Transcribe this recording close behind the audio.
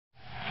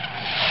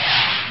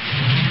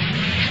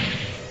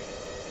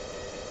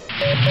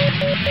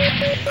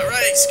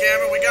Alright,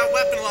 Scammer, we got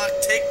weapon lock.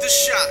 Take the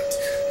shot.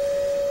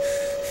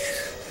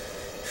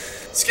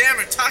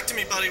 Scammer, talk to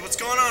me, buddy. What's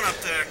going on up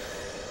there?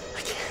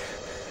 I can't.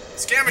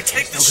 Scammer,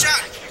 take the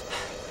shot.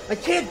 I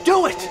can't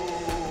do it.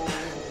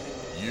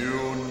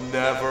 You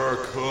never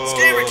could.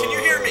 Scammer, can you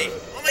hear me?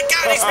 Oh my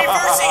god, he's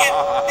reversing it!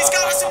 He's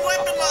got us in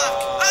weapon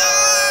lock!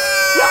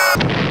 Ah!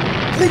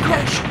 Plane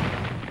crash!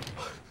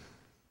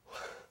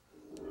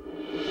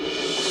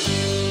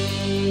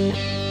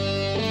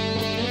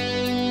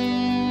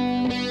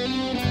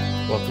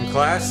 Welcome,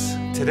 class.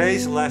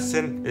 Today's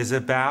lesson is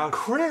about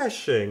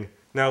crashing.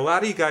 Now, a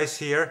lot of you guys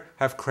here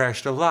have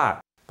crashed a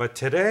lot, but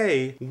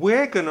today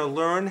we're gonna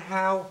learn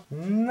how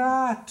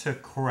not to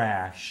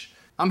crash.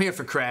 I'm here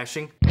for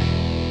crashing.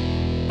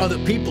 Other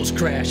people's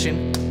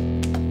crashing.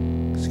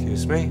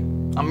 Excuse me?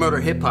 I'm Murder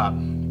Hip Hop.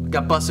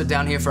 Got busted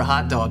down here for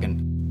hot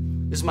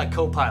dogging. This is my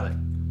co-pilot,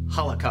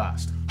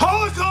 Holocaust.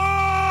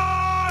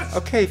 Holocaust!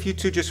 Okay, if you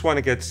two just want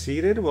to get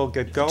seated, we'll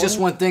get going. Just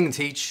one thing,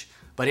 Teach.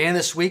 By the end of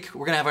this week,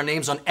 we're gonna have our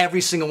names on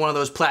every single one of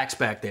those plaques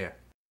back there.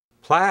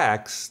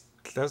 Plaques?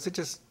 Those are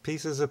just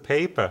pieces of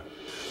paper.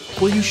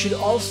 Well, you should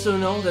also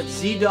know that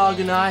Z-Dog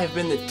and I have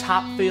been the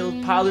top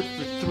failed pilot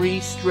for 3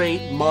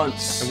 straight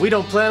months. And we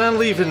don't plan on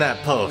leaving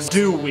that post.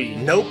 Do we?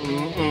 Nope.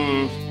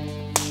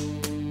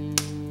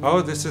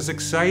 Oh, this is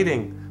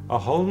exciting. A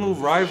whole new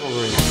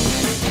rivalry.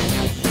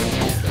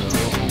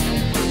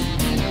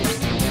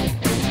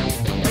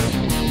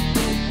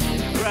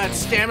 Alright,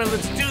 Scammer,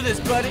 let's do this,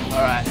 buddy.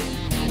 Alright.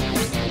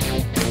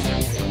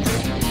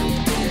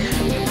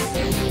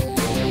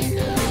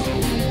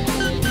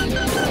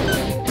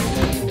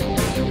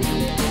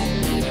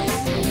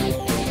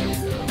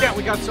 Yeah,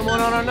 we got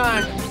someone on our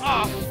 9.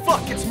 Oh,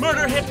 fuck, it's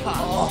Murder Hip Hop.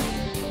 Oh.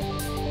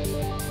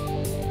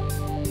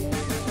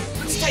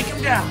 Let's take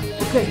him down.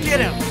 Okay. Get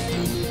him.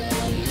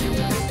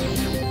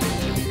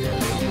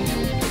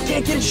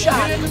 Can't get a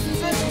shot. Get into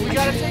position. We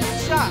gotta take the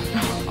shot.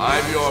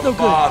 I'm your no good.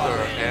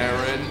 father,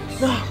 Aaron.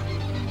 No,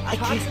 I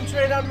can't.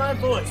 Concentrate on my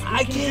voice.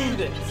 I can't.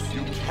 Do this.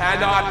 You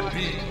cannot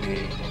beat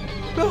me.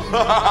 No,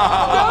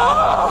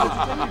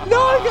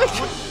 I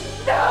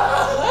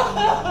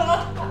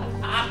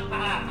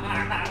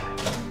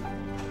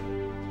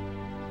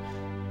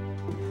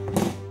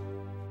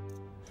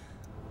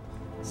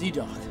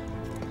Z-Dog.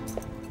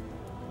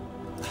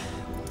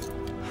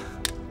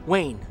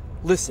 Wayne,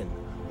 listen.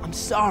 I'm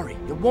sorry.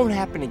 It won't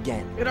happen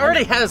again. It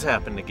already has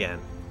happened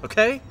again,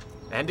 okay?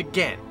 And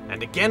again,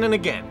 and again, and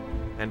again,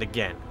 and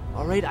again.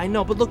 All right, I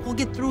know, but look, we'll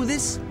get through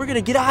this. We're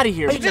gonna get out of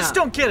here. You just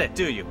don't get it,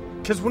 do you?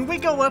 Because when we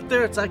go up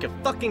there, it's like a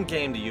fucking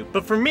game to you.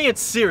 But for me, it's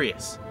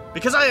serious.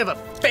 Because I have a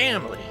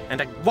family,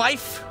 and a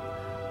wife,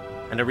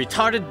 and a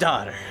retarded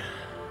daughter.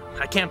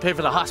 I can't pay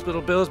for the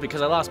hospital bills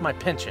because I lost my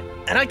pension.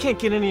 And I can't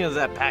get any of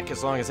that back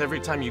as long as every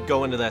time you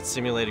go into that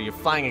simulator, you're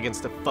flying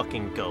against a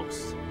fucking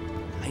ghost.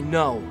 I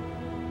know,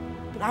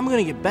 but I'm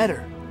gonna get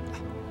better.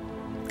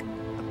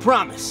 I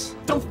promise.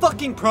 Don't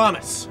fucking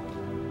promise.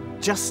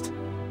 Just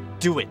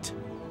do it.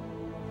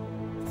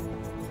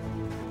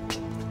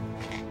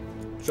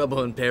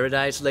 Trouble in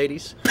paradise,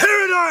 ladies?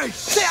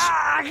 Paradise!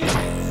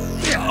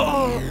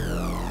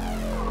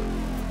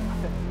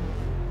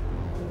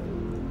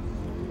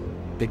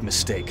 Big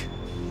mistake.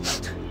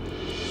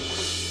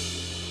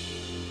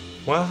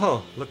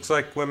 Well, looks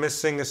like we're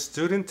missing a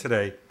student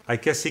today. I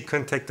guess he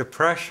couldn't take the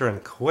pressure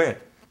and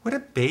quit. What a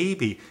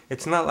baby.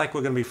 It's not like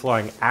we're gonna be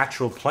flying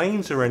actual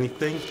planes or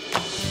anything.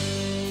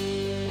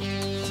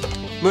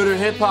 Murder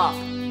Hip Hop.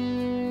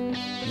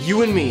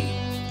 You and me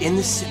in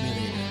the simulator.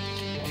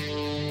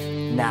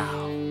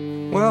 Now.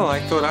 Well, I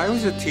thought I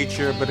was a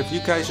teacher, but if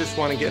you guys just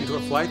want to get into a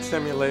flight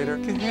simulator,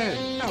 go ahead.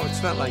 No,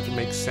 it's not like it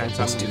makes sense.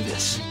 Let's I'm do a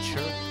this.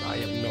 Teacher. I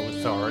have no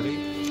authority.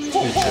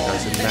 Teacher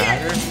doesn't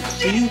matter.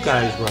 So you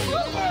guys run the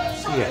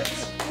class.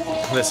 Yes.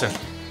 Listen,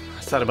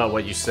 I thought about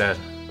what you said.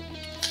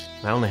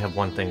 I only have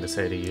one thing to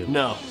say to you.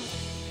 No.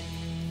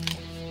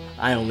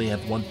 I only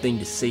have one thing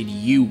to say to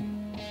you.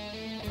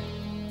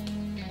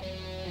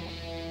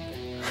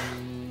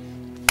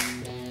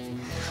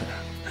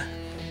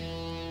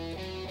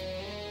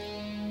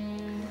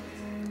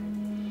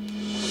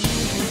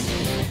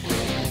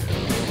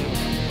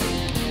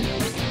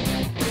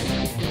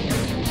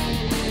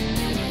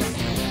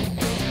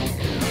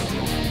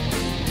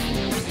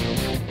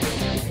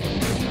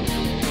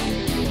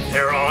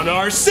 They're on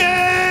our 6!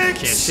 Can't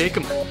shake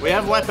them. We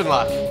have weapon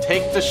lock.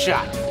 Take the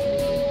shot.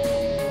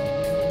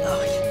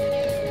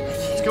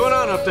 What's going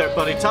on up there,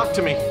 buddy? Talk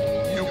to me.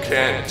 You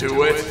can't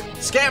do it.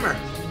 Scammer!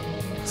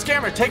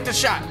 Scammer, take the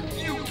shot.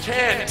 You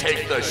can't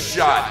take the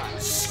shot,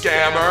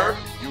 scammer.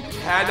 You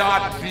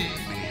cannot beat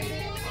me.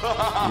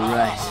 You're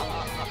right.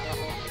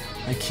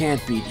 I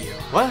can't beat you.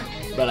 What?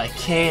 But I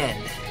can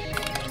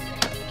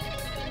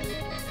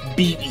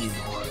beat you.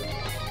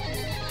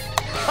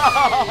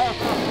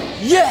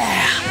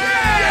 Yeah!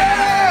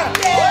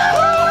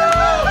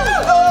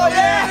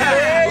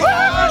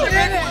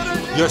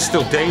 You're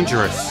still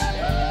dangerous,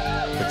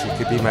 but you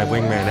could be my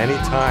wingman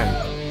anytime.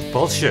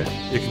 Bullshit.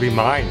 You could be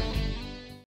mine.